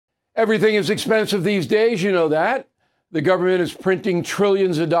Everything is expensive these days, you know that. The government is printing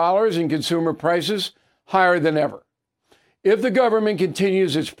trillions of dollars and consumer prices higher than ever. If the government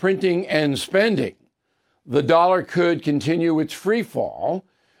continues its printing and spending, the dollar could continue its free fall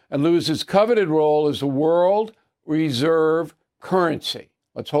and lose its coveted role as the world reserve currency.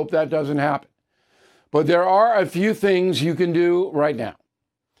 Let's hope that doesn't happen. But there are a few things you can do right now.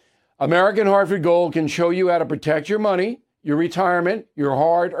 American Hartford Gold can show you how to protect your money, your retirement, your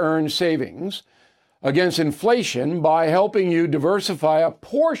hard-earned savings against inflation by helping you diversify a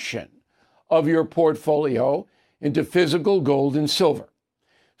portion of your portfolio into physical gold and silver.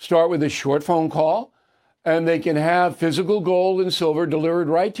 Start with a short phone call, and they can have physical gold and silver delivered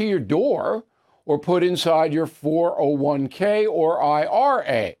right to your door or put inside your 401k or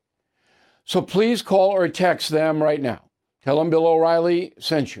IRA. So please call or text them right now. Tell them Bill O'Reilly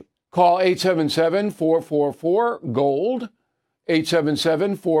sent you. Call 877-444-GOLD,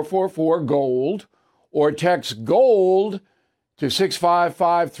 877-444-GOLD, or text GOLD to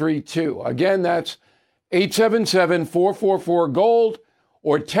 65532. Again, that's 877-444-GOLD,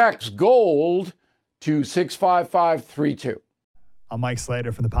 or text GOLD to 65532. I'm Mike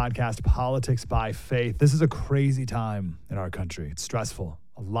Slater from the podcast Politics by Faith. This is a crazy time in our country. It's stressful,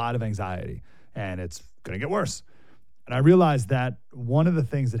 a lot of anxiety, and it's going to get worse. And I realized that one of the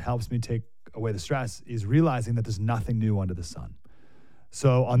things that helps me take away the stress is realizing that there's nothing new under the sun.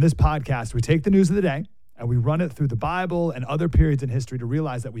 So on this podcast, we take the news of the day and we run it through the Bible and other periods in history to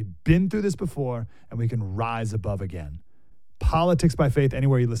realize that we've been through this before and we can rise above again. Politics by Faith,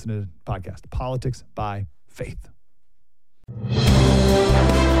 anywhere you listen to the podcast. Politics by Faith.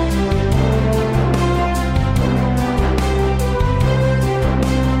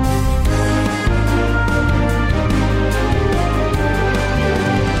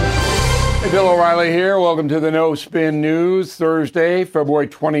 Hey, Bill O'Reilly here. Welcome to the No Spin News, Thursday, February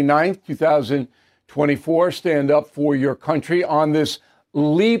 29th, 2024. Stand up for your country on this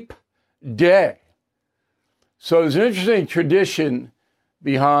leap day. So there's an interesting tradition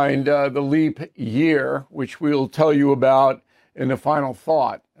behind the leap year, which we'll tell you about in the final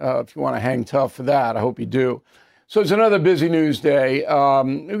thought. If you want to hang tough for that, I hope you do. So it's another busy news day.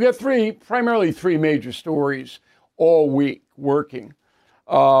 We've got primarily three major stories all week working.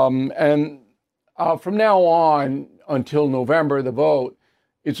 And from now on until November, the vote,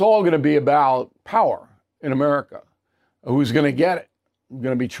 it's all going to be about power in America. Who's going to get it? It's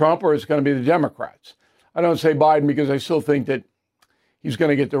going to be Trump or it's going to be the Democrats. I don't say Biden because I still think that he's going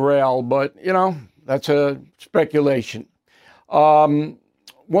to get derailed, but, you know, that's a speculation.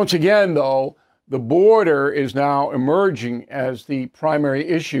 Once again, though, the border is now emerging as the primary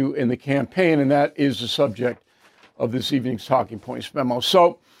issue in the campaign, and that is the subject of this evening's Talking Points memo.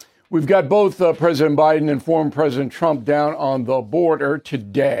 So we've got both President Biden and former President Trump down on the border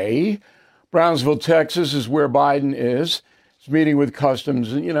today. Brownsville, Texas is where Biden is. He's meeting with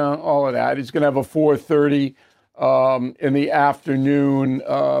Customs and, you know, all of that. He's going to have a 4:30 in the afternoon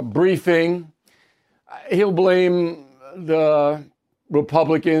briefing. He'll blame the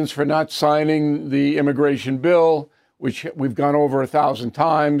Republicans for not signing the immigration bill, which we've gone over 1,000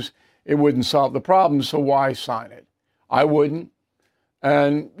 times. It wouldn't solve the problem, so why sign it? I wouldn't.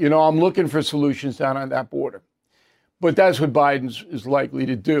 And, you know, I'm looking for solutions down on that border. But that's what Biden is likely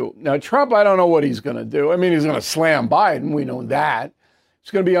to do. Now, Trump, I don't know what he's going to do. I mean, he's going to slam Biden. We know that.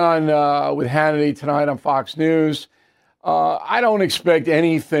 He's going to be on with Hannity tonight on Fox News. I don't expect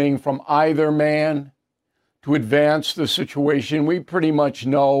anything from either man to advance the situation. We pretty much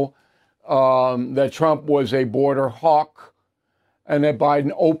know that Trump was a border hawk and that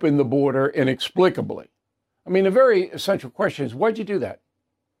Biden opened the border inexplicably. I mean, the very essential question is, why'd you do that?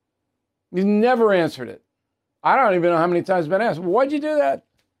 He never answered it. I don't even know how many times it's been asked. Why'd you do that?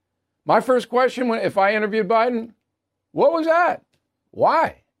 My first question, if I interviewed Biden, what was that?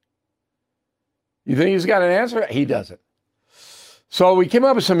 Why? You think he's got an answer? He doesn't. So we came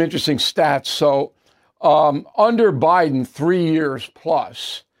up with some interesting stats. So under Biden, 3 years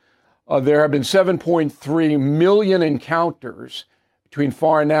plus, there have been 7.3 million encounters between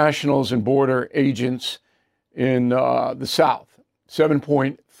foreign nationals and border agents in the South.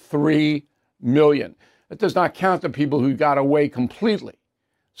 7.3 million. That does not count the people who got away completely.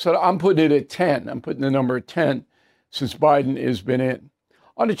 So I'm putting it at 10. I'm putting the number at 10 since Biden has been in.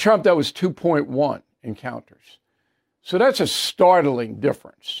 Under Trump, that was 2.1 encounters. So that's a startling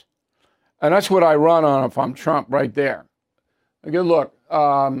difference. And that's what I run on if I'm Trump right there. Again, look,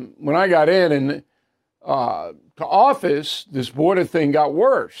 when I got in to office, this border thing got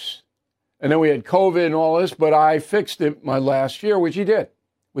worse. And then we had COVID and all this, but I fixed it my last year, which he did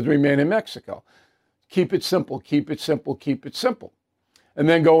with Remain in Mexico. Keep it simple, keep it simple, keep it simple. and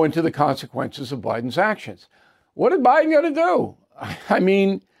then go into the consequences of Biden's actions. What is Biden going to do? I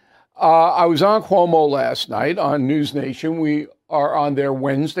mean, I was on Cuomo last night on News Nation. We are on there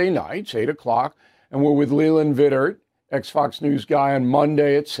Wednesday nights, 8 o'clock, and we're with Leland Vittert, ex-Fox News guy, on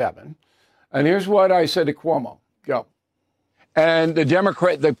Monday at 7. And here's what I said to Cuomo. Go. And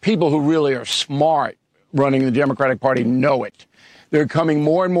the people who really are smart running the Democratic Party know it. They're becoming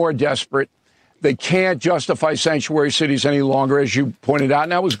more and more desperate. They can't justify sanctuary cities any longer, as you pointed out.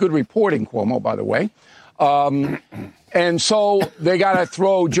 And that was good reporting, Cuomo, by the way. And so they got to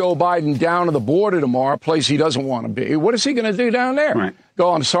throw Joe Biden down to the border tomorrow, a place he doesn't want to be. What is he going to do down there? Right.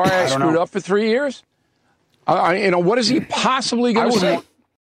 Go, I'm sorry I screwed up for 3 years? What is he possibly going to say?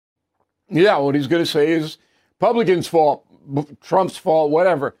 Yeah, what he's going to say is Republicans' fault, Trump's fault,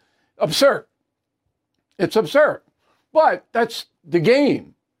 whatever. Absurd. It's absurd. But that's the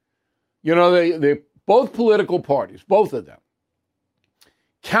game. You know, they both political parties, both of them,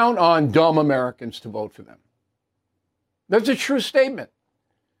 count on dumb Americans to vote for them. That's a true statement.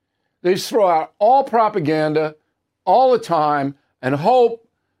 They just throw out all propaganda all the time and hope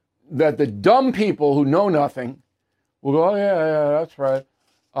that the dumb people who know nothing will go, oh, yeah, that's right.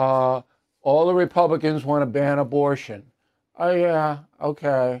 All the Republicans want to ban abortion. Oh, yeah,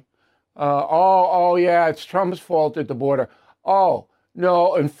 okay. Yeah, it's Trump's fault at the border. Oh,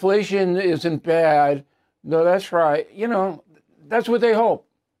 no, inflation isn't bad. No, that's right. You know, that's what they hope.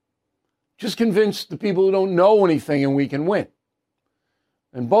 Just convince the people who don't know anything and we can win.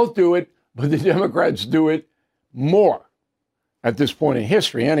 And both do it, but the Democrats do it more at this point in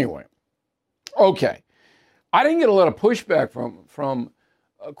history anyway. Okay. I didn't get a lot of pushback from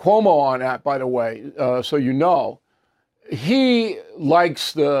Cuomo on that, by the way, so you know. He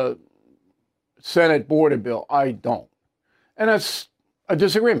likes the Senate border bill. I don't. And that's a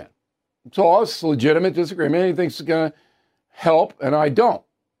disagreement. It's all a legitimate disagreement. He thinks it's going to help, and I don't.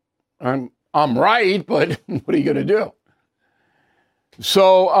 I'm right, but what are you going to do?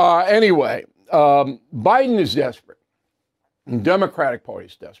 So anyway, Biden is desperate. The Democratic Party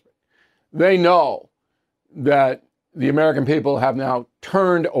is desperate. They know that the American people have now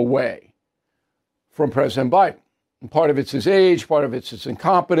turned away from President Biden. And part of it's his age, part of it's his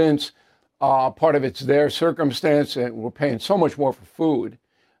incompetence, part of it's their circumstance, and we're paying so much more for food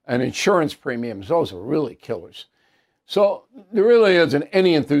and insurance premiums. Those are really killers. So there really isn't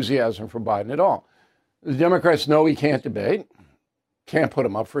any enthusiasm for Biden at all. The Democrats know he can't debate, can't put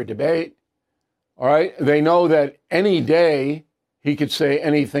him up for a debate. All right. They know that any day he could say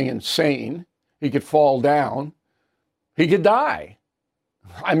anything insane. He could fall down. He could die.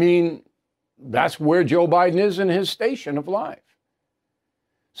 I mean, that's where Joe Biden is in his station of life.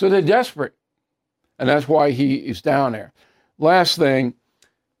 So they're desperate. And that's why he is down there. Last thing,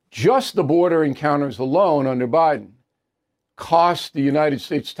 just the border encounters alone under Biden cost the United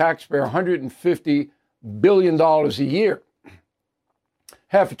States taxpayer $150 billion a year.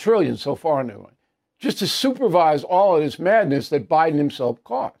 $500 billion so far anyway. Just to supervise all of this madness that Biden himself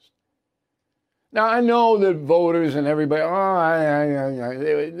caused. Now, I know that voters and everybody,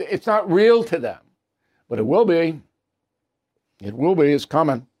 it's not real to them, but it will be. It will be. It's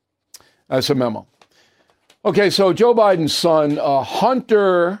coming. That's a memo. Okay, so Joe Biden's son,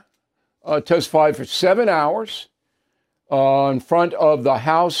 Hunter, testified for 7 hours in front of the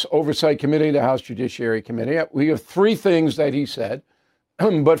House Oversight Committee, the House Judiciary Committee. We have 3 things that he said.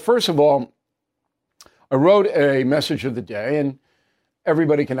 But first of all, I wrote a message of the day, and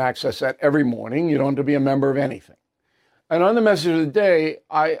everybody can access that every morning. You don't have to be a member of anything. And on the message of the day,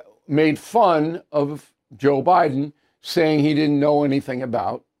 I made fun of Joe Biden saying he didn't know anything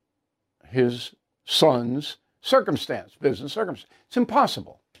about his son's circumstance, business circumstance. It's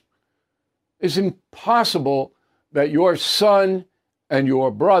impossible. It's impossible that your son and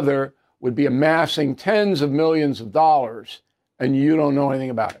your brother would be amassing tens of millions of dollars and you don't know anything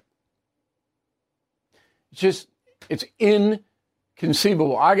about it. It's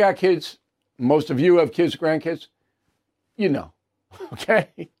inconceivable. I got kids. Most of you have kids, grandkids. You know, okay?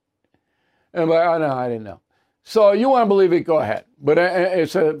 And I'm like, oh, no, I didn't know. So you want to believe it, go ahead. But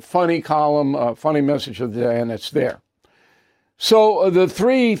it's a funny column, a funny message of the day, and it's there. So the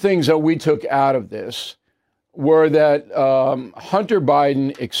 3 things that we took out of this were that Hunter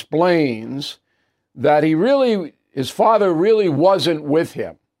Biden explains that his father really wasn't with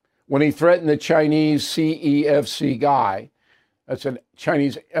him when he threatened the Chinese CEFC guy. That's a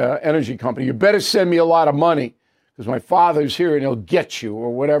Chinese energy company. You better send me a lot of money because my father's here and he'll get you,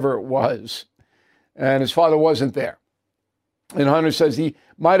 or whatever it was. And his father wasn't there. And Hunter says he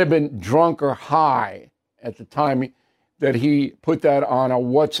might have been drunk or high at the time that he put that on a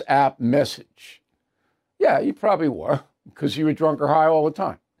WhatsApp message. Yeah, you probably were. because he was drunk or high all the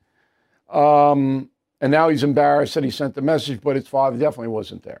time. And now he's embarrassed that he sent the message, but his father definitely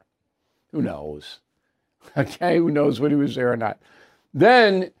wasn't there. Who knows? Okay, who knows whether he was there or not.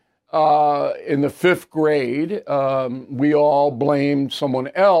 Then in the 5th grade, we all blamed someone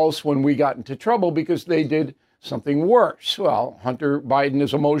else when we got into trouble because they did something worse. Well, Hunter Biden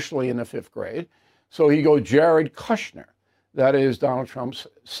is emotionally in the 5th grade. So he goes Jared Kushner. That is Donald Trump's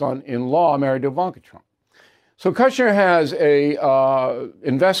son-in-law, married to Ivanka Trump. So Kushner has a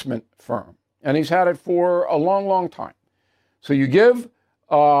investment firm, and he's had it for a long, long time. So you give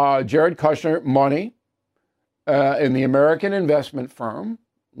Jared Kushner money in the American investment firm,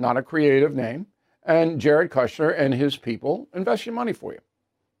 not a creative name, and Jared Kushner and his people invest your money for you.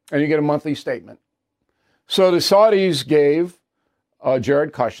 And you get a monthly statement. So the Saudis gave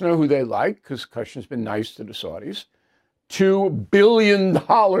Jared Kushner, who they like, because Kushner's been nice to the Saudis, $2 billion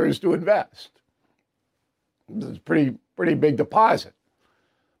to invest. It's a pretty big deposit.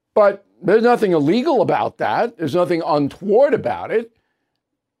 But there's nothing illegal about that. There's nothing untoward about it,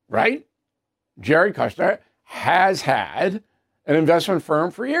 right? Jared Kushner has had an investment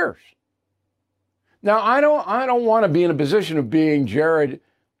firm for years. Now, I don't want to be in a position of being Jared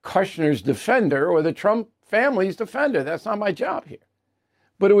Kushner's defender or the Trump family's defender. That's not my job here.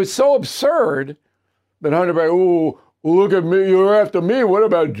 But it was so absurd that Hunter Biden, oh, look at me, you're after me. What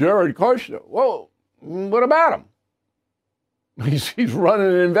about Jared Kushner? Well, what about him? He's running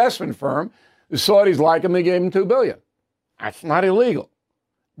an investment firm. The Saudis like him. They gave him $2 billion. That's not illegal.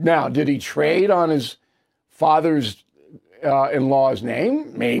 Now, did he trade on his father's in-law's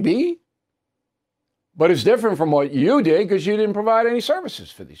name? Maybe. But it's different from what you did because you didn't provide any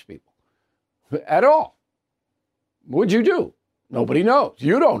services for these people at all. What'd you do? Nobody knows.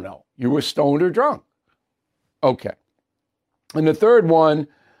 You don't know. You were stoned or drunk. Okay. And the third one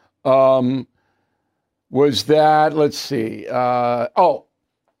was that, let's see.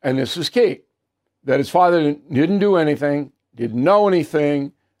 And this is key, that his father didn't do anything, didn't know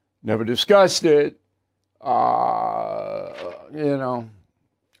anything, never discussed it. Okay.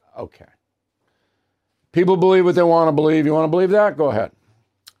 People believe what they want to believe. You want to believe that? Go ahead.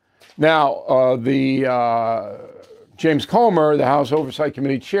 Now, James Comer, the House Oversight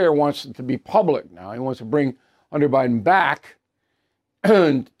Committee chair, wants it to be public now. He wants to bring Hunter Biden back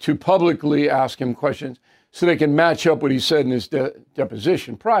to publicly ask him questions so they can match up what he said in his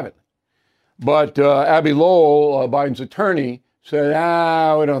deposition privately. But Abby Lowell, Biden's attorney, said,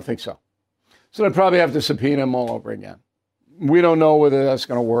 we don't think so. So they'll probably have to subpoena him all over again. We don't know whether that's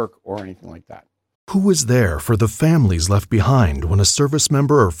going to work or anything like that. Who is there for the families left behind when a service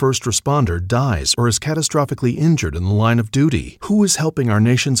member or first responder dies or is catastrophically injured in the line of duty? Who is helping our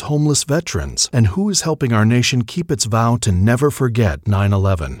nation's homeless veterans? And who is helping our nation keep its vow to never forget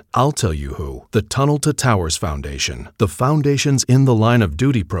 9/11? I'll tell you who. The Tunnel to Towers Foundation. The foundation's In the Line of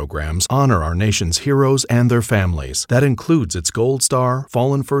Duty programs honor our nation's heroes and their families. That includes its Gold Star,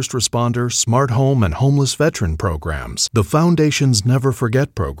 Fallen First Responder, Smart Home, and Homeless Veteran programs. The foundation's Never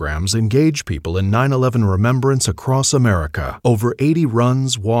Forget programs engage people in 9/11 remembrance across America. Over 80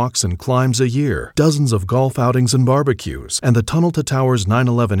 runs, walks, and climbs a year, dozens of golf outings and barbecues, and the Tunnel to Towers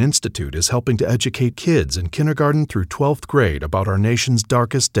 9/11 Institute is helping to educate kids in kindergarten through 12th grade about our nation's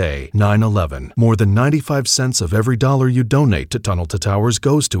darkest day, 9/11. More than 95 cents of every dollar you donate to Tunnel to Towers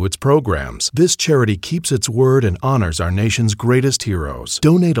goes to its programs. This charity keeps its word and honors our nation's greatest heroes.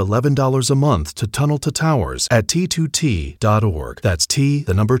 Donate $11 a month to Tunnel to Towers at T2T.org. That's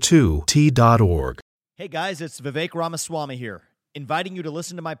T2T.org. Hey guys, it's Vivek Ramaswamy here, inviting you to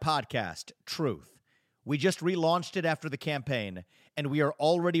listen to my podcast, Truth. We just relaunched it after the campaign, and we are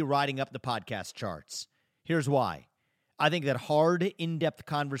already riding up the podcast charts. Here's why. I think that hard, in-depth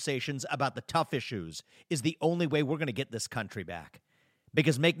conversations about the tough issues is the only way we're going to get this country back.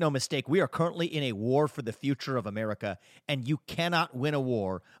 Because make no mistake, we are currently in a war for the future of America, and you cannot win a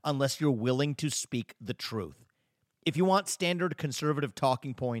war unless you're willing to speak the truth. If you want standard conservative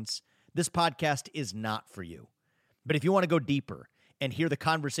talking points, this podcast is not for you. But if you want to go deeper and hear the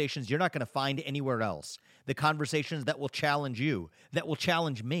conversations you're not going to find anywhere else, the conversations that will challenge you, that will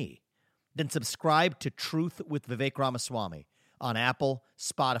challenge me, then subscribe to Truth with Vivek Ramaswamy on Apple,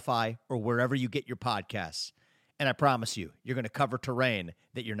 Spotify, or wherever you get your podcasts. And I promise you, you're going to cover terrain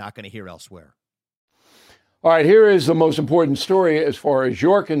that you're not going to hear elsewhere. All right, here is the most important story as far as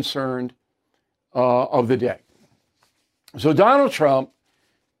you're concerned of the day. So Donald Trump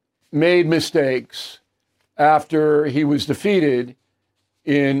made mistakes after he was defeated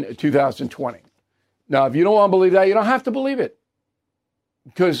in 2020. Now, if you don't want to believe that, you don't have to believe it.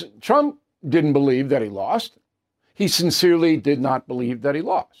 Because Trump didn't believe that he lost. He sincerely did not believe that he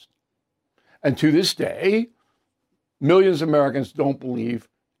lost. And to this day, millions of Americans don't believe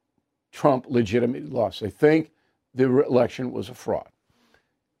Trump legitimately lost. They think the election was a fraud.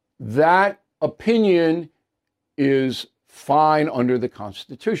 That opinion is fine under the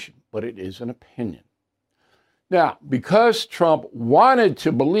Constitution, but it is an opinion. Now, because Trump wanted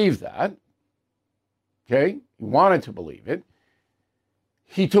to believe that, okay, he wanted to believe it,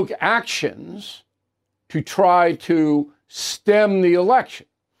 he took actions to try to stem the election,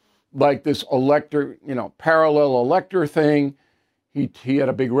 like this elector, parallel elector thing. He had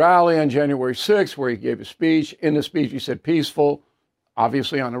a big rally on January 6th where he gave a speech. In the speech, he said peaceful,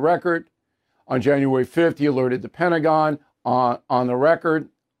 obviously on the record. On January 5th, he alerted the Pentagon on the record.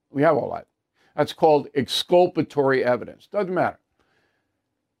 We have all that. That's called exculpatory evidence. Doesn't matter.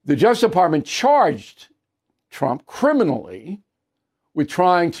 The Justice Department charged Trump criminally with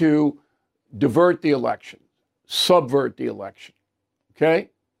trying to divert the election, subvert the election. Okay?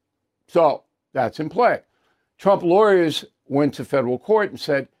 So that's in play. Trump lawyers went to federal court and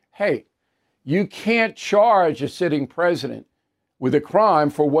said, hey, you can't charge a sitting president with a crime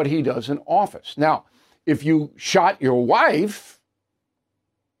for what he does in office. Now, if you shot your wife,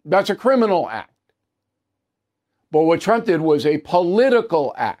 that's a criminal act. But what Trump did was a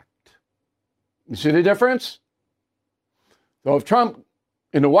political act. You see the difference? So if Trump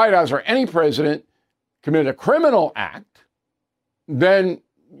in the White House or any president committed a criminal act, then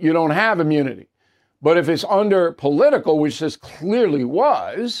you don't have immunity. But if it's under political, which this clearly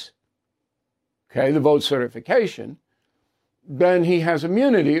was, okay, the vote certification, then he has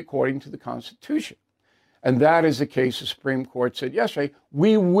immunity according to the Constitution. And that is the case the Supreme Court said yesterday.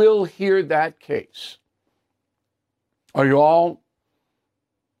 We will hear that case. Are you all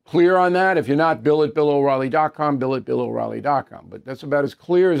clear on that? If you're not, bill at BillO'Reilly.com, bill at BillO'Reilly.com. But that's about as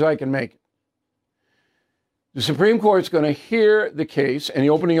clear as I can make it. The Supreme Court's going to hear the case, and the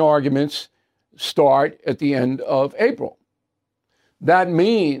opening arguments start at the end of April. That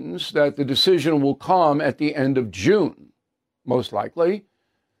means that the decision will come at the end of June, most likely,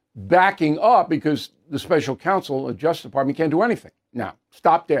 backing up because the special counsel of the Justice Department can't do anything. Now,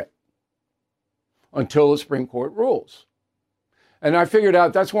 stop there until the Supreme Court rules. And I figured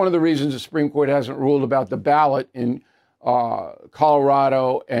out that's one of the reasons the Supreme Court hasn't ruled about the ballot in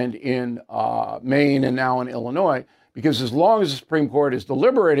Colorado and in Maine and now in Illinois, because as long as the Supreme Court is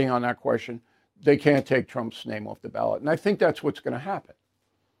deliberating on that question, they can't take Trump's name off the ballot. And I think that's what's going to happen,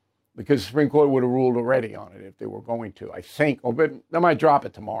 because the Supreme Court would have ruled already on it if they were going to, I think. Oh, but they might drop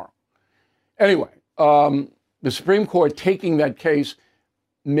it tomorrow. Anyway, the Supreme Court taking that case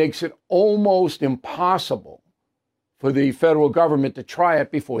makes it almost impossible for the federal government to try it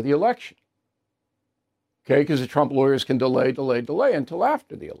before the election. Okay, because the Trump lawyers can delay until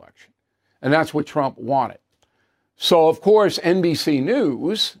after the election. And that's what Trump wanted. So, of course, NBC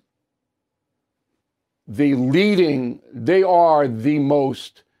News, they are the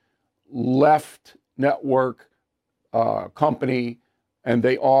most left network company, and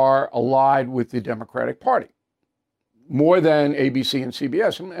they are allied with the Democratic Party, more than ABC and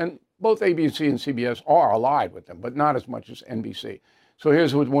CBS. And both ABC and CBS are allied with them, but not as much as NBC. So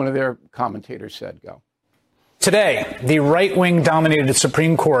here's what one of their commentators said. Go. Today, the right-wing dominated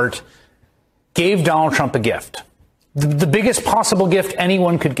Supreme Court gave Donald Trump a gift. The biggest possible gift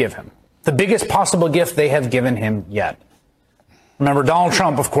anyone could give him. The biggest possible gift they have given him yet. Remember, Donald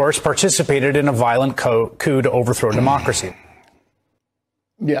Trump, of course, participated in a violent coup to overthrow democracy.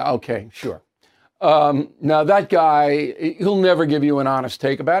 Yeah, okay, sure. Now, that guy, he'll never give you an honest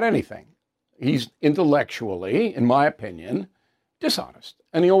take about anything. He's intellectually, in my opinion, dishonest.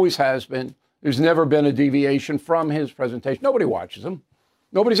 And he always has been. There's never been a deviation from his presentation. Nobody watches him.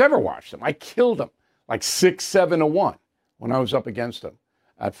 Nobody's ever watched him. I killed him like 6-7-1 when I was up against him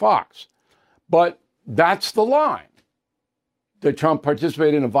at Fox. But that's the line. That Trump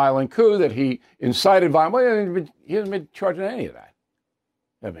participated in a violent coup, that he incited violence. Well, he hasn't been charged in any of that.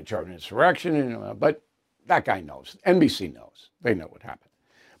 He hasn't been charged in insurrection, but that guy knows. NBC knows. They know what happened.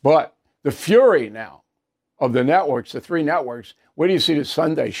 But the fury now of the networks, the three networks, where do you see the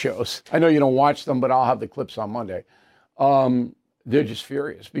Sunday shows? I know you don't watch them, but I'll have the clips on Monday. They're just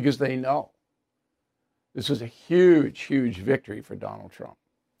furious because they know this is a huge, huge victory for Donald Trump.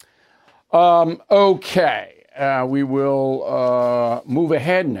 Okay, we will move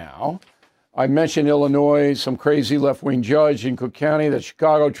ahead now. I mentioned Illinois, some crazy left-wing judge in Cook County. That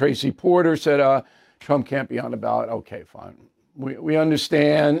Chicago, Tracy Porter, said Trump can't be on the ballot. Okay, fine. We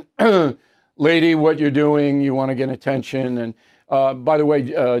understand, lady, what you're doing. You want to get attention. And by the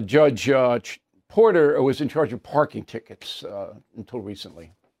way, Judge Porter was in charge of parking tickets until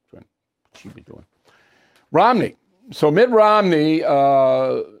recently. That's what she'd be doing. Romney. So Mitt Romney,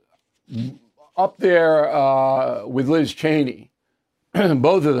 up there with Liz Cheney.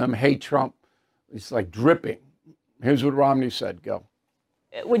 Both of them hate Trump. It's like dripping. Here's what Romney said. Go.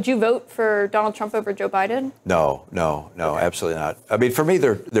 Would you vote for Donald Trump over Joe Biden? No, okay. Absolutely not. I mean, for me,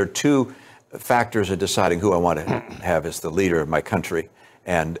 there are two factors in deciding who I want to have as the leader of my country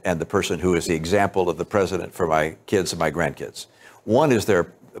and the person who is the example of the president for my kids and my grandkids. One is their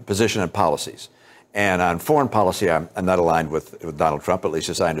position and policies. And on foreign policy, I'm not aligned with Donald Trump, at least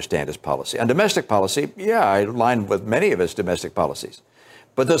as I understand his policy. On domestic policy, yeah, I align with many of his domestic policies.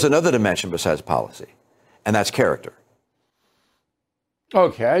 But there's another dimension besides policy, and that's character.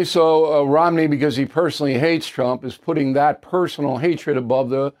 Okay, so Romney, because he personally hates Trump, is putting that personal hatred above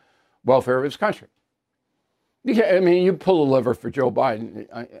the welfare of his country. You pull a lever for Joe Biden.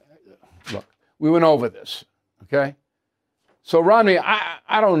 Look, we went over this, okay? So Romney,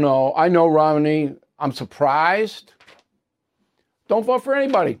 I don't know. I know Romney. I'm surprised. Don't vote for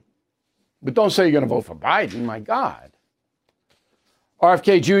anybody. But don't say you're going to vote for Biden. My God.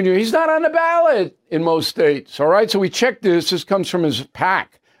 RFK Jr., he's not on the ballot in most states. All right, so we checked this. This comes from his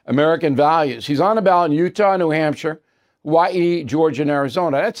PAC, American Values. He's on the ballot in Utah, New Hampshire, Hawaii, Georgia, and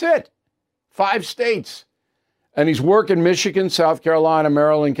Arizona. That's it. 5 states. And he's worked in Michigan, South Carolina,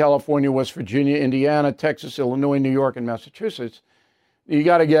 Maryland, California, West Virginia, Indiana, Texas, Illinois, New York, and Massachusetts. You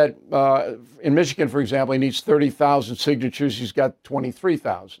got to get, in Michigan, for example, he needs 30,000 signatures. He's got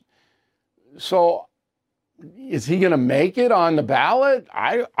 23,000. So is he going to make it on the ballot?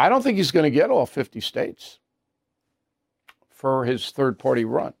 I don't think he's going to get all 50 states for his third-party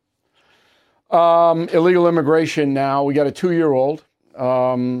run. Illegal immigration now. We got a 2-year-old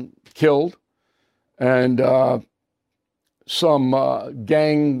killed. And some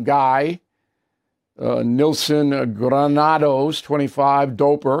gang guy, Nilson Granados, 25,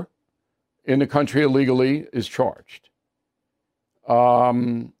 doper, in the country illegally, is charged.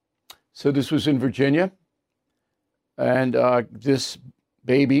 So this was in Virginia. And this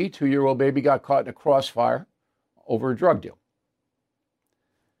baby, 2-year-old baby, got caught in a crossfire over a drug deal.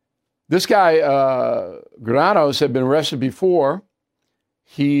 This guy, Granados, had been arrested before.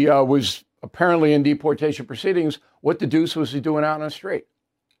 He was apparently in deportation proceedings. What the deuce was he doing out on the street?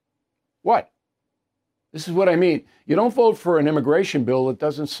 What? This is what I mean. You don't vote for an immigration bill that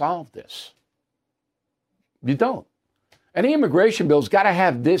doesn't solve this. You don't. Any immigration bill's got to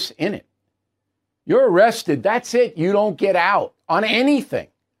have this in it. You're arrested. That's it. You don't get out on anything.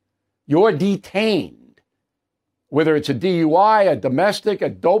 You're detained. Whether it's a DUI, a domestic, a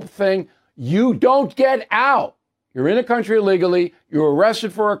dope thing, you don't get out. You're in a country illegally, you're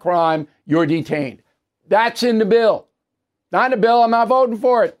arrested for a crime, you're detained. That's in the bill. Not in the bill, I'm not voting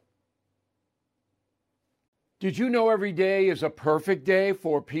for it. Did you know every day is a perfect day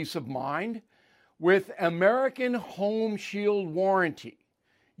for peace of mind? With American Home Shield Warranty,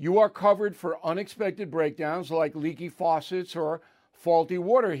 you are covered for unexpected breakdowns like leaky faucets or faulty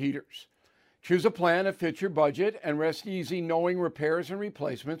water heaters. Choose a plan that fits your budget and rest easy knowing repairs and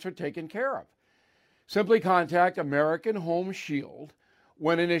replacements are taken care of. Simply contact American Home Shield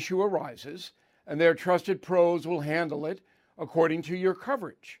when an issue arises, and their trusted pros will handle it according to your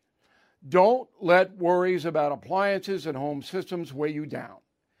coverage. Don't let worries about appliances and home systems weigh you down.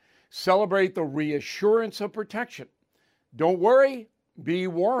 Celebrate the reassurance of protection. Don't worry, be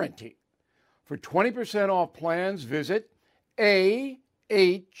warranty. For 20% off plans, visit ahs.com/bill.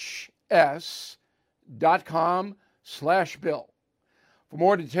 For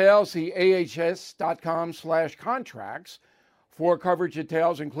more details, see ahs.com/contracts for coverage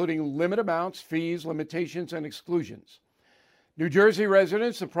details, including limit amounts, fees, limitations, and exclusions. New Jersey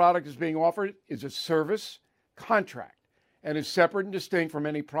residents, the product is being offered is a service contract and is separate and distinct from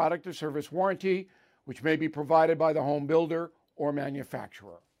any product or service warranty, which may be provided by the home builder or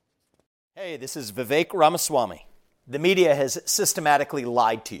manufacturer. Hey, this is Vivek Ramaswamy. The media has systematically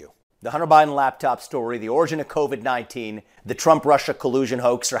lied to you. The Hunter Biden laptop story, the origin of COVID-19, the Trump-Russia collusion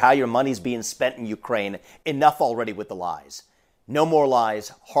hoax, or how your money's being spent in Ukraine. Enough already with the lies. No more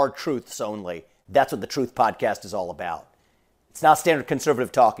lies, hard truths only. That's what the Truth Podcast is all about. It's not standard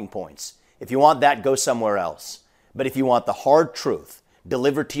conservative talking points. If you want that, go somewhere else. But if you want the hard truth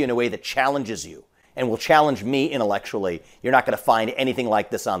delivered to you in a way that challenges you and will challenge me intellectually, you're not going to find anything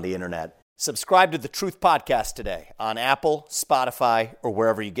like this on the internet. Subscribe to the Truth Podcast today on Apple, Spotify, or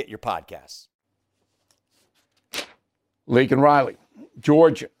wherever you get your podcasts. Lake and Riley,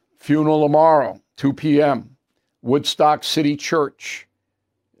 Georgia, funeral tomorrow, 2 p.m., Woodstock City Church.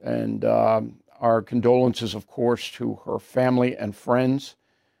 And our condolences, of course, to her family and friends.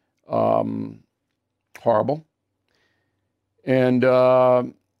 Horrible. And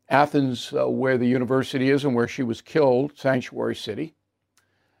Athens, where the university is and where she was killed, sanctuary city.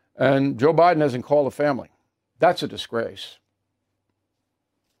 And Joe Biden hasn't called a family. That's a disgrace.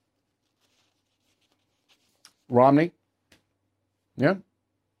 Romney, yeah,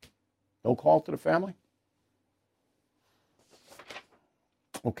 no call to the family.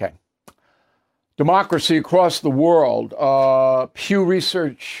 Okay. Democracy across the world. Pew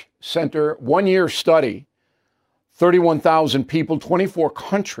Research Center, 1-year study, 31,000 people, 24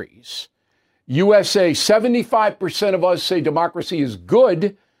 countries. USA, 75% of us say democracy is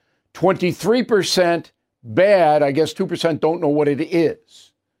good, 23% bad. I guess 2% don't know what it is.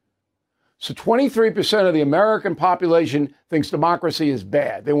 So 23% of the American population thinks democracy is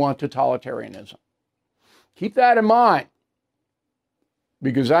bad. They want totalitarianism. Keep that in mind,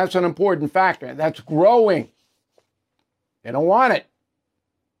 because that's an important factor. That's growing. They don't want it.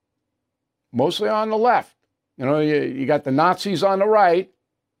 Mostly on the left. You know, you got the Nazis on the right,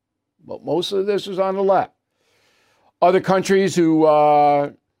 but most of this is on the left. Other countries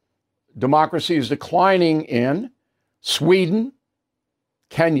who democracy is declining in: Sweden,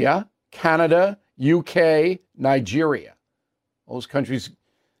 Kenya, Canada, UK, Nigeria. Those countries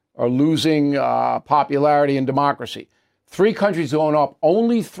are losing popularity in democracy. 3 countries going up.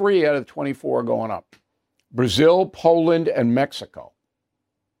 Only 3 out of 24 are going up: Brazil, Poland, and Mexico.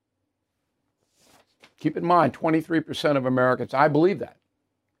 Keep in mind, 23% of Americans, I believe that,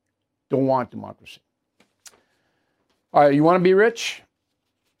 don't want democracy. All right, you want to be rich?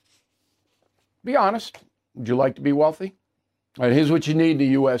 Be honest. Would you like to be wealthy? All right, here's what you need in the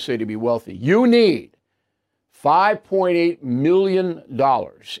USA to be wealthy. You need $5.8 million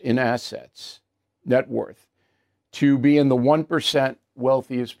in assets, net worth, to be in the 1%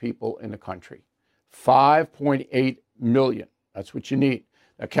 wealthiest people in the country. 5.8 million. That's what you need.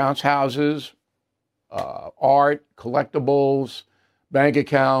 That counts houses, art, collectibles, bank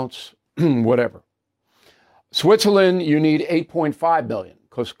accounts, whatever. Switzerland, you need 8.5 billion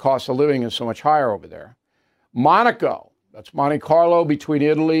because cost of living is so much higher over there. Monaco, that's Monte Carlo between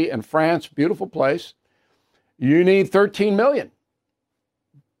Italy and France, beautiful place. You need 13 million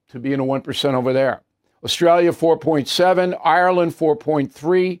to be in a 1% over there. Australia, 4.7, Ireland,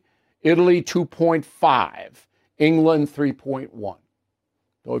 4.3, Italy, 2.5, England, 3.1.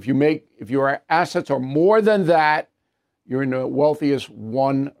 So if your assets are more than that, you're in the wealthiest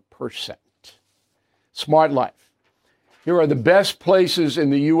 1%. Smart Life. Here are the best places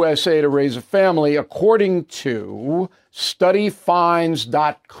in the USA to raise a family according to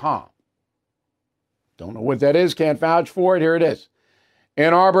studyfinds.com. Don't know what that is, can't vouch for it. Here it is.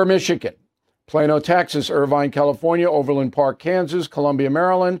 Ann Arbor, Michigan. Plano, Texas. Irvine, California. Overland Park, Kansas. Columbia,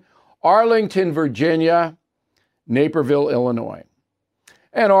 Maryland. Arlington, Virginia. Naperville, Illinois.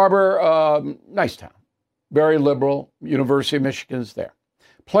 Ann Arbor, nice town. Very liberal. University of Michigan's there.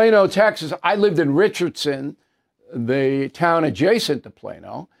 Plano, Texas. I lived in Richardson, the town adjacent to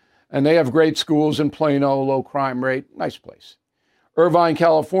Plano, and they have great schools in Plano, low crime rate, nice place. Irvine,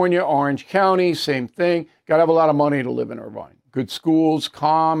 California, Orange County, same thing. Got to have a lot of money to live in Irvine. Good schools,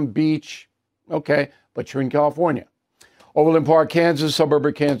 calm, beach, okay, but you're in California. Overland Park, Kansas, suburb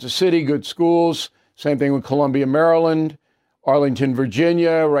of Kansas City, good schools. Same thing with Columbia, Maryland. Arlington,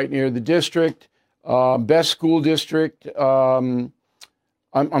 Virginia, right near the district. Best school district, affordable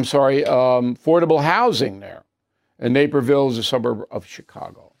housing there. And Naperville is a suburb of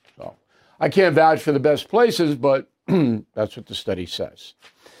Chicago. So I can't vouch for the best places, but that's what the study says.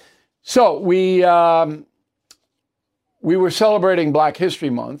 So we were celebrating Black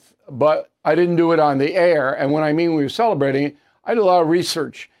History Month, but I didn't do it on the air. And when I mean we were celebrating it, I did a lot of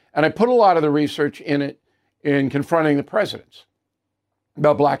research. And I put a lot of the research in confronting the presidents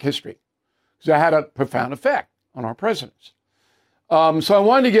about Black history, because that had a profound effect on our presidents. So I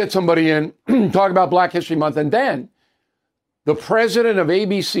wanted to get somebody in, talk about Black History Month, and then the president of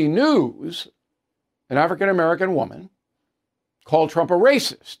ABC News, an African-American woman, called Trump a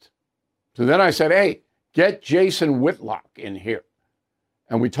racist. So then I said, hey, get Jason Whitlock in here.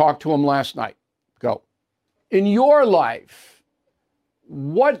 And we talked to him last night. Go. In your life,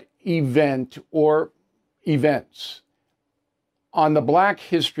 what event or events on the Black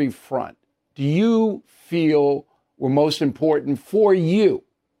history front do you feel were most important for you?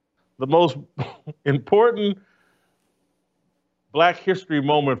 The most important Black history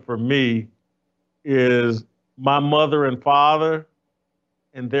moment for me is my mother and father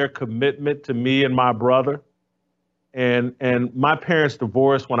and their commitment to me and my brother. And my parents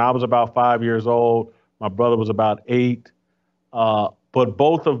divorced when I was about 5 years old. My brother was about 8. But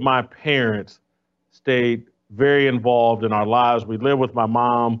both of my parents stayed very involved in our lives. We lived with my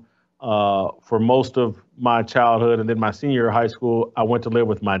mom for most of my childhood, and then my senior year of high school, I went to live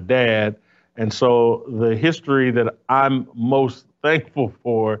with my dad. And so the history that I'm most thankful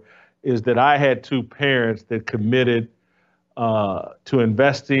for is that I had two parents that committed to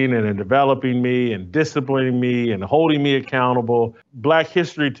investing and in developing me and disciplining me and holding me accountable. Black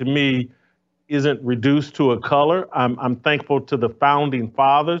history to me isn't reduced to a color. I'm thankful to the founding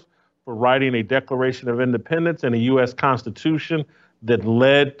fathers for writing a Declaration of Independence and a U.S. Constitution that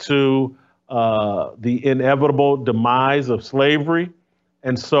led to the inevitable demise of slavery.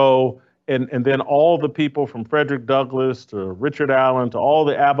 And so, and then all the people from Frederick Douglass to Richard Allen to all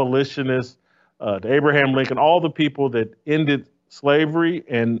the abolitionists, to Abraham Lincoln, all the people that ended slavery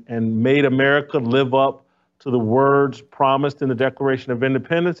and made America live up to the words promised in the Declaration of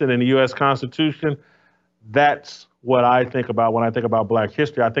Independence and in the U.S. Constitution. That's what I think about when I think about Black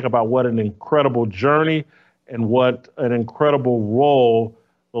history. I think about what an incredible journey and what an incredible role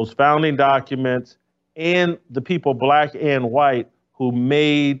those founding documents and the people, Black and white, who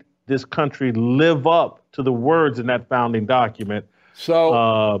made this country live up to the words in that founding document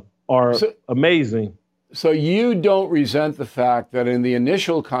are amazing. So you don't resent the fact that in the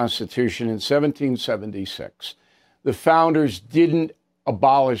initial Constitution in 1776, the founders didn't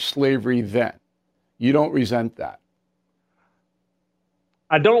abolish slavery then. You don't resent that.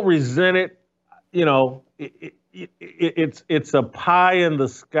 I don't resent it. You know, it's a pie in the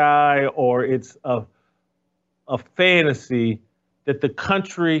sky, or it's a fantasy that the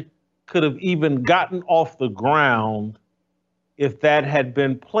country could have even gotten off the ground if that had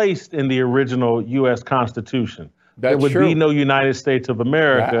been placed in the original U.S. Constitution. There would be no United States of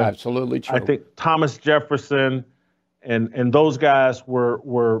America. Yeah, absolutely true. I think Thomas Jefferson and those guys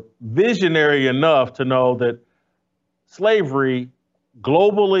were visionary enough to know that slavery,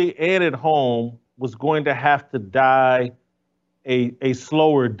 globally and at home, was going to have to die a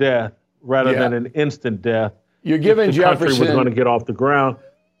slower death rather than an instant death. You're giving if the Jefferson, country was going to get off the ground.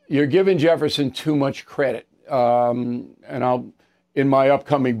 You're giving Jefferson too much credit. And in my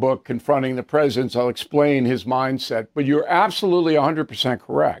upcoming book, Confronting the Presidents, I'll explain his mindset. But you're absolutely 100%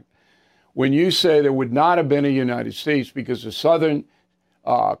 correct when you say there would not have been a United States because the Southern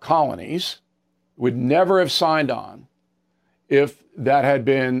colonies would never have signed on if that had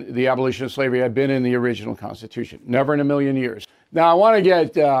been, the abolition of slavery had been in the original Constitution. Never in a million years. Now, I want to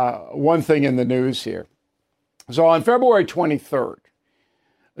get one thing in the news here. So on February 23rd,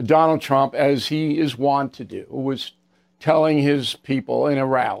 Donald Trump, as he is wont to do, was telling his people in a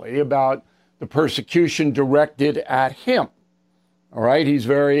rally about the persecution directed at him. All right, he's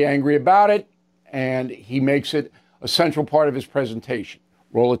very angry about it, and he makes it a central part of his presentation.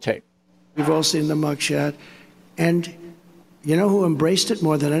 Roll the tape. We've all seen the mugshot, and you know who embraced it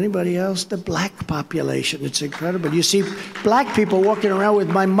more than anybody else? The Black population. It's incredible. You see Black people walking around with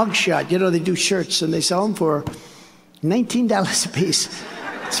my mugshot. You know, they do shirts, and they sell them for $19 a piece.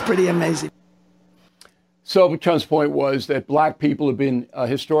 It's pretty amazing. So Trump's point was that Black people have been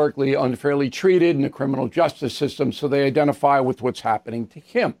historically unfairly treated in the criminal justice system, so they identify with what's happening to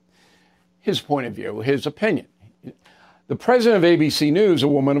him. His point of view, his opinion. The president of ABC News, a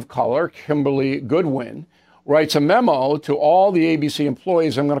woman of color, Kimberly Goodwin, writes a memo to all the ABC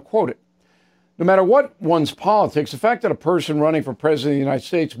employees. I'm going to quote it. No matter what one's politics, the fact that a person running for president of the United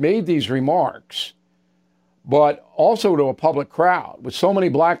States made these remarks, but also to a public crowd with so many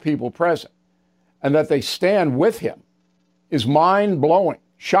Black people present, and that they stand with him, is mind-blowing,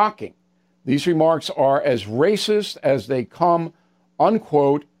 shocking. These remarks are as racist as they come,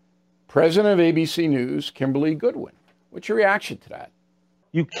 unquote, president of ABC News, Kimberly Goodwin. What's your reaction to that?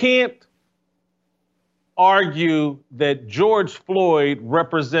 You can't argue that George Floyd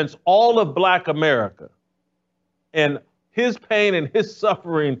represents all of Black America, and his pain and his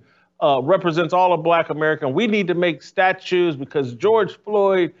suffering represents all of Black America. And we need to make statues because George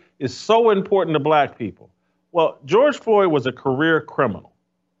Floyd is so important to Black people. Well, George Floyd was a career criminal.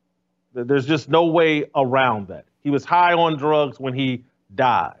 There's just no way around that. He was high on drugs when he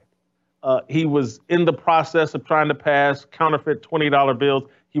died. He was in the process of trying to pass counterfeit $20 bills.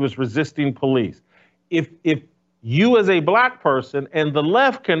 He was resisting police. If you as a Black person, and the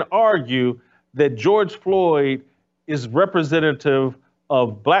left can argue that George Floyd is representative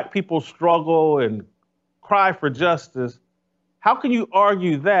of Black people's struggle and cry for justice, how can you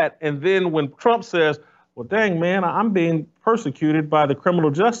argue that? And then when Trump says, well, dang, man, I'm being persecuted by the criminal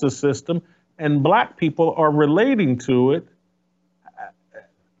justice system and Black people are relating to it,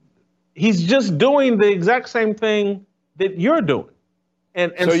 he's just doing the exact same thing that you're doing.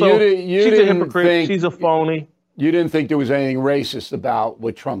 And so she's a hypocrite, she's a phony. You didn't think there was anything racist about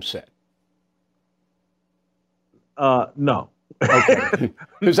what Trump said? No. Okay.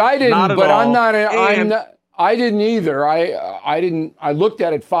 Because I didn't, but I didn't either. I looked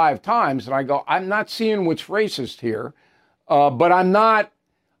at it 5 times and I go, I'm not seeing what's racist here. but I'm not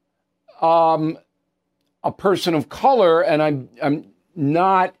a person of color, and I'm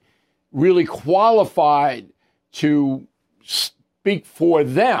not really qualified to speak for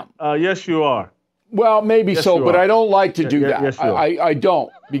them. Yes, you are. Well, maybe Yes, so, you but are. I don't like to do that. Yes, you are. I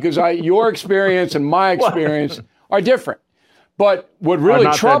don't, because your experience and my experience are different. But what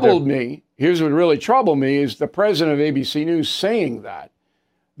really troubled me, here's what really troubled me, is the president of ABC News saying that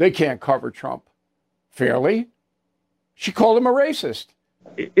they can't cover Trump fairly. She called him a racist.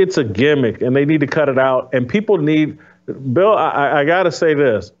 It's a gimmick, and they need to cut it out. And people need, Bill, I got to say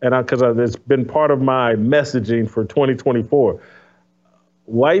this, and because it's been part of my messaging for 2024.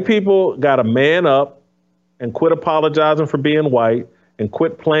 White people got to man up and quit apologizing for being white and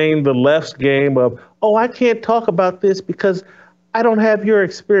quit playing the left's game of, oh, I can't talk about this because I don't have your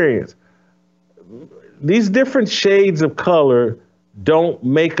experience. These different shades of color don't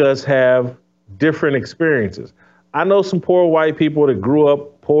make us have different experiences. I know some poor white people that grew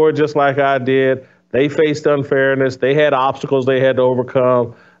up poor just like I did. They faced unfairness. They had obstacles they had to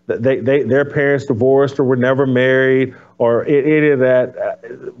overcome. Their parents divorced or were never married or any of that.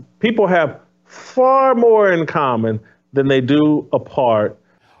 People have far more in common than they do apart.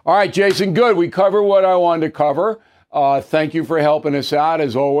 All right, Jason, good. We covered what I wanted to cover. Thank you for helping us out,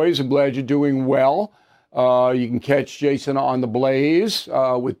 as always. I'm glad you're doing well. You can catch Jason on The Blaze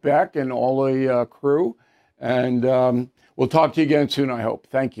with Beck and all the crew. And we'll talk to you again soon, I hope.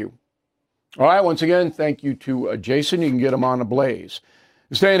 Thank you. All right, once again, thank you to Jason. You can get him on The Blaze.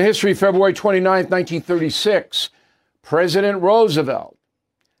 This day in history, February 29th, 1936, President Roosevelt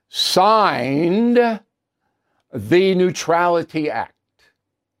signed the Neutrality Act.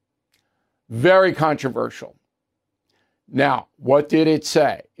 Very controversial. Now, what did it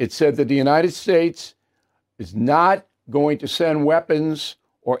say? It said that the United States is not going to send weapons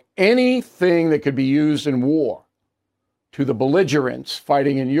or anything that could be used in war to the belligerents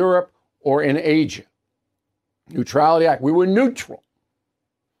fighting in Europe or in Asia. Neutrality Act. We were neutral.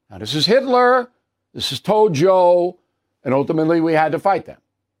 Now, this is Hitler. This is Tojo. And ultimately, we had to fight them.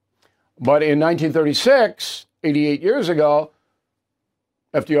 But in 1936, 88 years ago,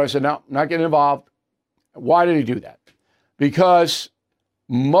 FDR said, no, not getting involved. Why did he do that? Because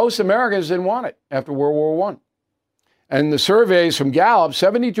most Americans didn't want it after World War I. And the surveys from Gallup,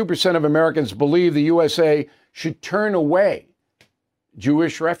 72% of Americans believe the USA should turn away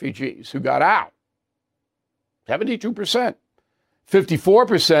Jewish refugees who got out. 72%.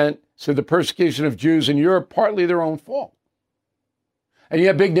 54% said the persecution of Jews in Europe partly their own fault. And you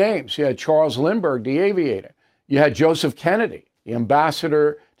had big names. You had Charles Lindbergh, the aviator. You had Joseph Kennedy, the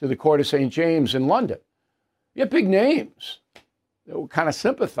ambassador to the court of St. James in London. You had big names that were kind of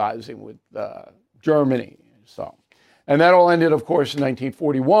sympathizing with Germany. And that all ended, of course, in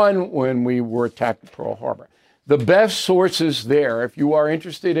 1941 when we were attacked at Pearl Harbor. The best sources there, if you are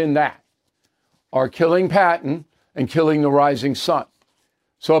interested in that, are Killing Patton and Killing the Rising Sun.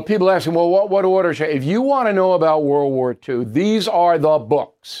 So if people ask me, well, what order should I? If you want to know about World War II, these are the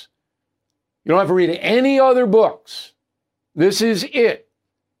books. You don't have to read any other books. This is it.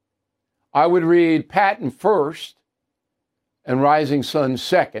 I would read Patton first and Rising Sun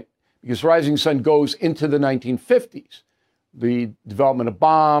second, because Rising Sun goes into the 1950s. The development of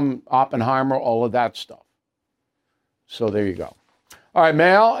bomb, Oppenheimer, all of that stuff. So there you go. All right,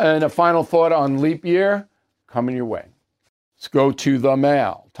 mail, and a final thought on leap year coming your way. Let's go to the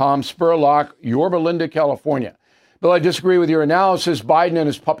mail. Tom Spurlock, Yorba Linda, California. Bill, I disagree with your analysis. Biden and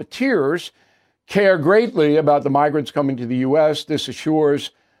his puppeteers care greatly about the migrants coming to the U.S. This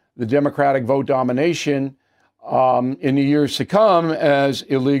assures the Democratic vote domination in the years to come, as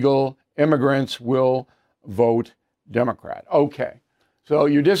illegal immigrants will vote Democrat. Okay, so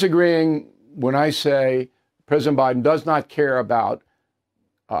you're disagreeing when I say President Biden does not care about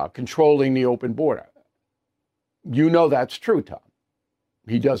controlling the open border. You know that's true, Tom.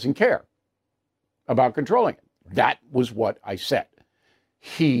 He doesn't care about controlling it. That was what I said.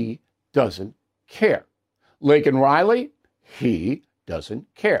 He doesn't care. Laken Riley, he doesn't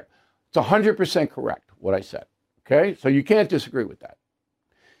care. It's 100% correct, what I said. Okay? So you can't disagree with that.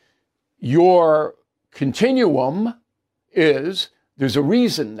 Your continuum is there's a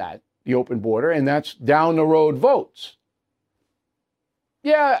reason that the open border, and that's down the road votes.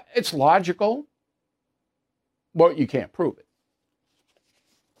 Yeah, it's logical, but you can't prove it.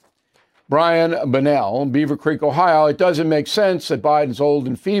 Brian Bonnell, Beaver Creek, Ohio, it doesn't make sense that Biden's old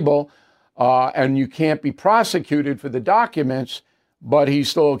and feeble, and you can't be prosecuted for the documents, but he's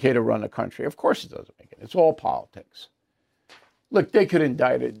still okay to run the country. Of course it doesn't make it. It's all politics. Look, they could have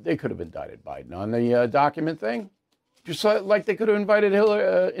indicted Biden on the document thing, just like they could have indicted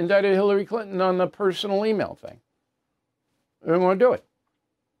Hillary Clinton on the personal email thing. They don't want to do it.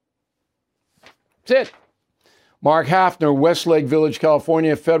 That's it. Mark Hafner, Westlake Village,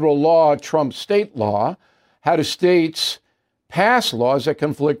 California. Federal law trumps state law. How do states pass laws that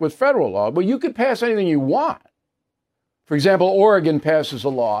conflict with federal law? Well, you could pass anything you want. For example, Oregon passes a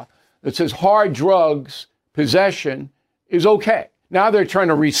law that says hard drugs possession is okay. Now they're trying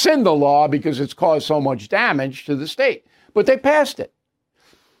to rescind the law because it's caused so much damage to the state. But they passed it.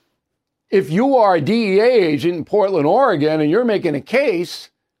 If you are a DEA agent in Portland, Oregon, and you're making a case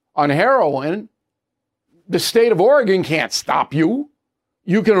on heroin, the state of Oregon can't stop you.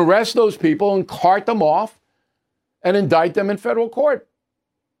 You can arrest those people and cart them off and indict them in federal court.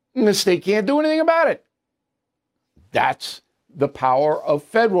 And the state can't do anything about it. That's the power of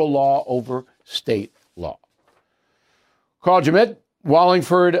federal law over state law. Carl Mitt,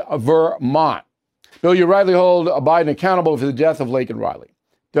 Wallingford, Vermont. Bill, you rightly hold Biden accountable for the death of Laken Riley.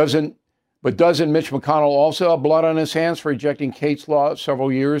 Doesn't Mitch McConnell also have blood on his hands for rejecting Kate's law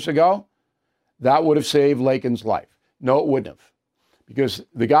several years ago? That would have saved Laken's life. No, it wouldn't have. Because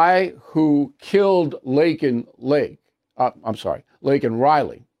the guy who killed Laken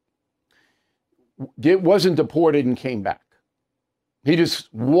Riley wasn't deported and came back. He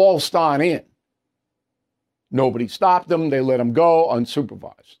just waltzed on in. Nobody stopped him. They let him go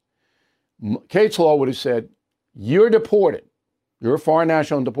unsupervised. Kate's law would have said, you're deported. You're a foreign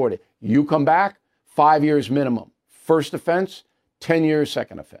national and deported. You come back, 5 years minimum. First offense, 10 years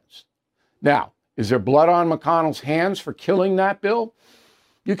second offense. Now, is there blood on McConnell's hands for killing that bill?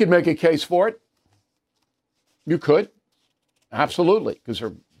 You could make a case for it. You could. Absolutely. Because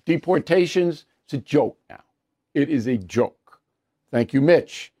her deportations, it's a joke now. It is a joke. Thank you,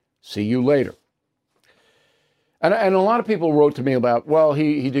 Mitch. See you later. And a lot of people wrote to me about, well,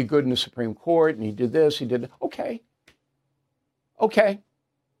 he did good in the Supreme Court and he did this, he did. Okay.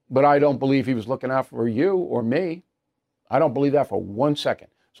 But I don't believe he was looking out for you or me. I don't believe that for 1 second.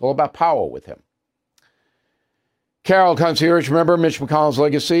 It's all about power with him. Carol Concierge, remember, Mitch McConnell's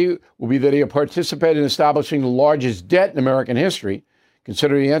legacy will be that he participated in establishing the largest debt in American history.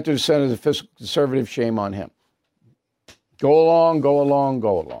 Considering he entered the Senate as a fiscal conservative, shame on him. Go along.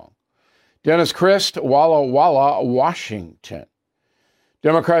 Dennis Christ, Walla Walla, Washington.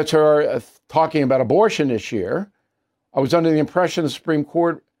 Democrats are talking about abortion this year. I was under the impression the Supreme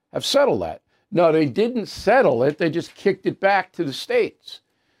Court have settled that. No, they didn't settle it. They just kicked it back to the states.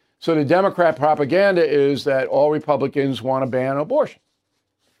 So the Democrat propaganda is that all Republicans want to ban abortion.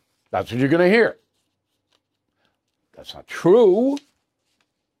 That's what you're going to hear. That's not true.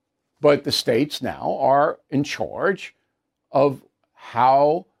 But the states now are in charge of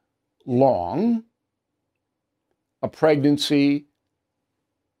how long a pregnancy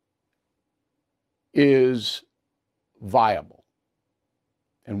is viable.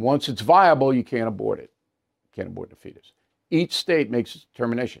 And once it's viable, you can't abort it. You can't abort the fetus. Each state makes its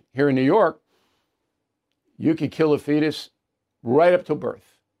determination. Here in New York, you can kill a fetus right up to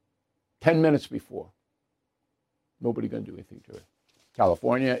birth, 10 minutes before. Nobody's going to do anything to it.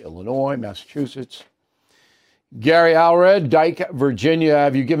 California, Illinois, Massachusetts. Gary Alred, Dyke, Virginia.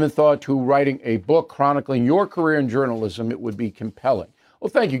 Have you given thought to writing a book chronicling your career in journalism? It would be compelling. Well,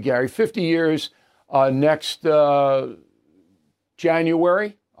 thank you, Gary. 50 years next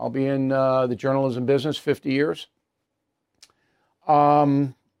January. I'll be in the journalism business, 50 years.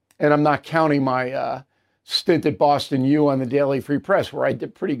 And I'm not counting my stint at Boston U on the Daily Free Press, where I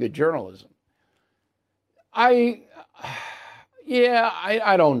did pretty good journalism. I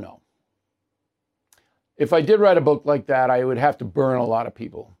don't know. If I did write a book like that, I would have to burn a lot of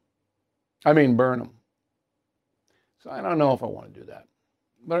people. Burn them. So I don't know if I want to do that,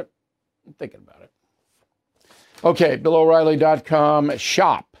 but I'm thinking about it. Okay, BillO'Reilly.com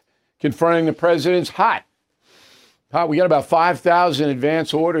shop. Confronting the president's hot. We got about 5,000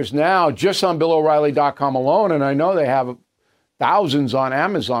 advance orders now just on BillO'Reilly.com alone, and I know they have thousands on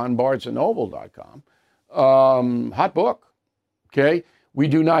Amazon, BarnesandNoble.com. Hot book, okay? We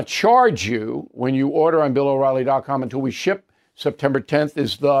do not charge you when you order on BillO'Reilly.com until we ship. September 10th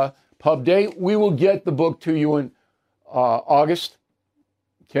is the pub date. We will get the book to you in August,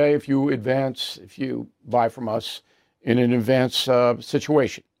 okay, if you buy from us in an advance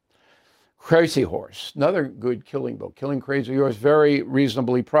situation. Crazy Horse, another good killing book. Killing Crazy Horse, very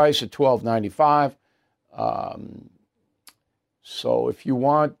reasonably priced at $12.95. So if you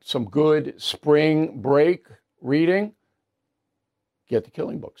want some good spring break reading, get the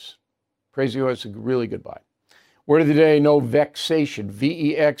Killing books. Crazy Horse is a really good buy. Word of the day, no vexation.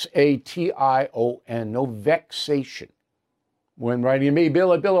 Vexation. No vexation. When writing to me,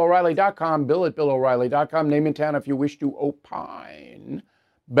 Bill at BillO'Reilly.com, Bill at BillO'Reilly.com. Name and town if you wish to opine.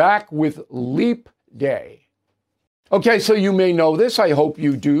 Back with Leap Day. Okay, so you may know this. I hope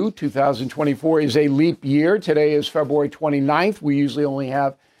you do. 2024 is a leap year. Today is February 29th. We usually only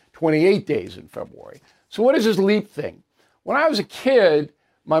have 28 days in February. So what is this leap thing? When I was a kid,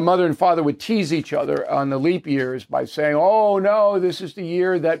 my mother and father would tease each other on the leap years by saying, oh, no, this is the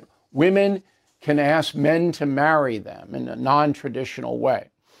year that women can ask men to marry them in a non-traditional way.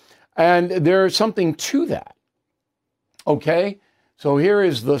 And there's something to that. Okay, so here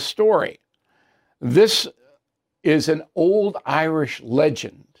is the story. This is an old Irish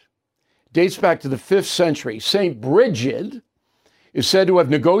legend. Dates back to the 5th century. St. Bridget is said to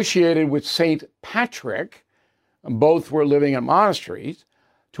have negotiated with St. Patrick, and both were living in monasteries,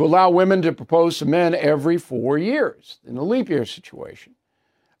 to allow women to propose to men every 4 years in a leap year situation.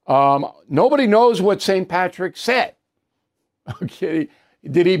 Nobody knows what St. Patrick said. Okay,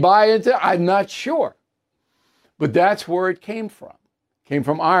 did he buy into it? I'm not sure. But that's where it came from. Came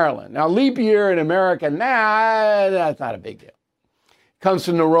from Ireland. Now, leap year in America, that's not a big deal. Comes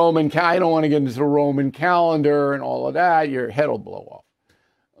from the Roman calendar. I don't want to get into the Roman calendar and all of that. Your head will blow off.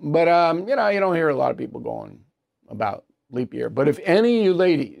 But, you don't hear a lot of people going about leap year. But if any of you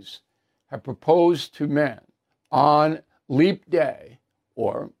ladies have proposed to men on leap day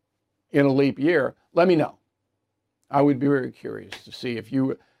or in a leap year, let me know. I would be very curious to see if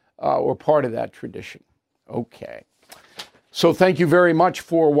you were part of that tradition. Okay. So thank you very much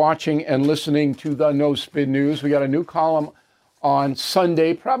for watching and listening to the No Spin News. We got a new column on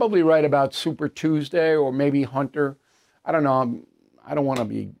Sunday, probably right about Super Tuesday or maybe Hunter. I don't know. I don't want to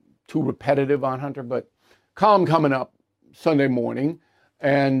be too repetitive on Hunter, but column coming up Sunday morning.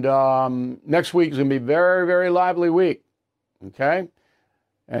 And next week is going to be a very, very lively week. Okay?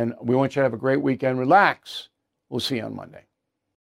 And we want you to have a great weekend. Relax. We'll see you on Monday.